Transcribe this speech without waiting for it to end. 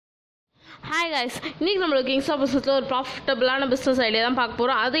Hi guys, இன்னைக்கு நம்மளுக்கு Insta பிஸ்னஸில் ஒரு ப்ராஃபிட்டபிளான பிஸ்னஸ் ஐடியா தான் பார்க்க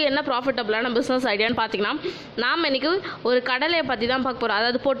போகிறோம். அது என்ன ப்ராஃபிட்டபிளான பிஸ்னஸ் ஐடியான்னு பார்த்தீங்கன்னா, நாம் இன்றைக்கி ஒரு கடலையை பற்றி தான் பார்க்க போகிறோம்.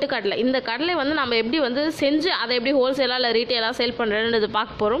 அதாவது பொட்டுக்கடலை. இந்த கடலை நம்ம எப்படி செஞ்சு அதை எப்படி ஹோல்சேலாக இல்லை ரீட்டெயிலாக சேல் பண்ணுறேன்னு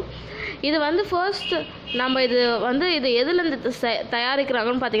பார்க்க போகிறோம். இது ஃபர்ஸ்ட் நம்ம இது எதுலேருந்து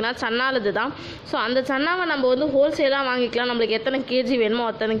தயாரிக்கிறாங்கன்னு பார்த்தீங்கன்னா சன்னாலது தான். ஸோ அந்த சன்னாவை நம்ம ஹோல்சேலாக வாங்கிக்கலாம். நம்மளுக்கு எத்தனை கேஜி வேணுமோ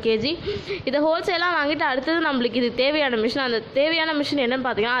அத்தனை கேஜி இதை ஹோல்சேலாக வாங்கிட்டு அடுத்தது நம்மளுக்கு இது தேவையான மிஷின். அந்த தேவையான மிஷின் என்னென்னு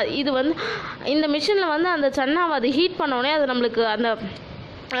பார்த்தீங்கன்னா, இந்த மிஷினில் அந்த சன்னாவை அது ஹீட் பண்ணோடனே அது நம்மளுக்கு அந்த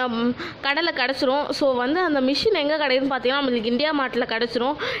கடலை கிடச்சிரும். ஸோ அந்த மிஷின் எங்கே கிடைக்குதுன்னு பார்த்தீங்கன்னா நம்மளுக்கு இந்தியா மார்ட்டில்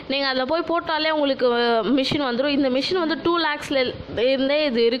கிடச்சிரும். நீங்கள் அதில் போய் போட்டாலே உங்களுக்கு மிஷின் வந்துடும். இந்த மிஷின் 2 lakhsல இருந்தே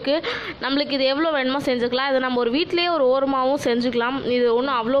இது இருக்குது. நம்மளுக்கு இது எவ்வளோ வேணுமோ செஞ்சுக்கலாம். இதை நம்ம ஒரு வீட்டிலேயே ஒரு ஓரமாகவும் செஞ்சுக்கலாம். இது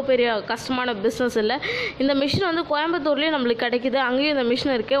ஒன்றும் அவ்வளோ பெரிய கஷ்டமான பிஸ்னஸ் இல்லை. இந்த மிஷின் கோயம்புத்தூர்லேயும் நம்மளுக்கு கிடைக்கிது. அங்கேயும் இந்த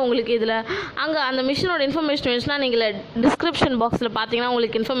மிஷின் இருக்குது. உங்களுக்கு இதில் அங்கே அந்த மிஷினோட இன்ஃபர்மேஷன் வேணுச்சுன்னா நீங்கள் டிஸ்கிரிப்ஷன் பாக்ஸில் பார்த்தீங்கன்னா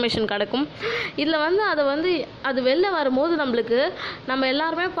உங்களுக்கு இன்ஃபர்மேஷன் கிடைக்கும். இதில் அதை அது வெளில வரும்போது நம்ம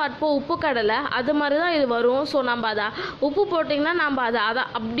எல்லாருமே பார்ப்போம் உப்பு கடலை அது மாதிரி தான் இது வரும். ஸோ நம்ம அதை உப்பு போட்டிங்கன்னா நம்ம அதை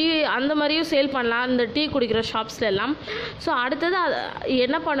அப்படி அந்த மாதிரியும் சேல் பண்ணலாம் இந்த டீ குடிக்கிற ஷாப்ஸ்ல எல்லாம். ஸோ அடுத்தது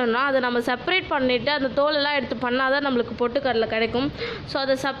என்ன பண்ணணும்னா அதை நம்ம செப்பரேட் பண்ணிவிட்டு அந்த தோலெல்லாம் எடுத்து பண்ணால் தான் நம்மளுக்கு பொட்டுக்கடலை கிடைக்கும். ஸோ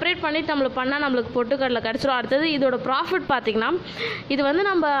அதை செப்பரேட் பண்ணிவிட்டு நம்மளுக்கு பொட்டுக்கடலை கிடச்சிரும். அடுத்தது இதோட ப்ராஃபிட் பார்த்திங்கன்னா, இது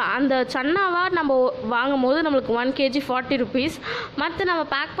நம்ம அந்த சன்னாவாக நம்ம வாங்கும் போது நம்மளுக்கு 1 kg 40 rupees. மற்ற நம்ம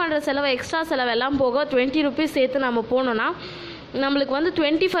பேக் பண்ணுற செலவு எக்ஸ்ட்ரா செலவு எல்லாம் போக 20 rupees சேர்த்து நம்ம போனோன்னா நம்மளுக்கு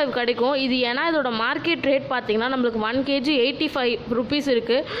 25 கிடைக்கும். இது ஏன்னா இதோட மார்க்கெட் ரேட் பார்த்திங்கன்னா நம்மளுக்கு 1 kg 85 rupees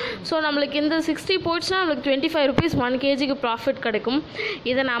இருக்குது. ஸோ நம்மளுக்கு இந்த 60 போயிடுச்சுன்னா நம்மளுக்கு 25 rupees 1 kgக்கு ப்ராஃபிட் கிடைக்கும்.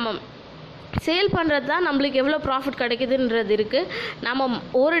 இதை நாம் சேல் பண்ணுறது தான் நம்மளுக்கு எவ்வளோ ப்ராஃபிட் கிடைக்குதுன்றது இருக்குது. நம்ம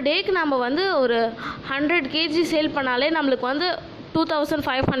ஒரு டேக்கு நம்ம ஒரு 100 kg சேல் பண்ணாலே நம்மளுக்கு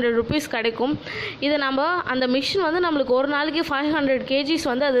 2500 rupees கிடைக்கும். இது நம்ம அந்த மிஷின் நம்மளுக்கு ஒரு நாளைக்கு 500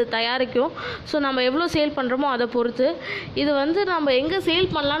 kgs அது தயாரிக்கும். ஸோ நம்ம எவ்வளோ சேல் பண்ணுறோமோ அதை பொறுத்து இது நம்ம எங்கே சேல்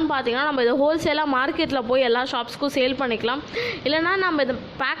பண்ணலான்னு பார்த்தீங்கன்னா, நம்ம இதை ஹோல்சேலாக மார்க்கெட்டில் போய் எல்லா ஷாப்ஸ்க்கும் சேல் பண்ணிக்கலாம். இல்லைனா நம்ம இதை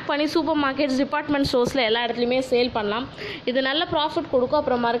பேக் பண்ணி சூப்பர் மார்க்கெட்ஸ், டிபார்ட்மெண்ட் ஸ்டோர்ஸில் எல்லா இடத்துலையுமே சேல் பண்ணலாம். இது நல்ல ப்ராஃபிட் கொடுக்கும்.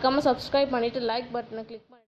 அப்புறம் மறக்காமல் சப்ஸ்கிரைப் பண்ணிவிட்டு லைக் பட்டனை கிளிக் பண்ணி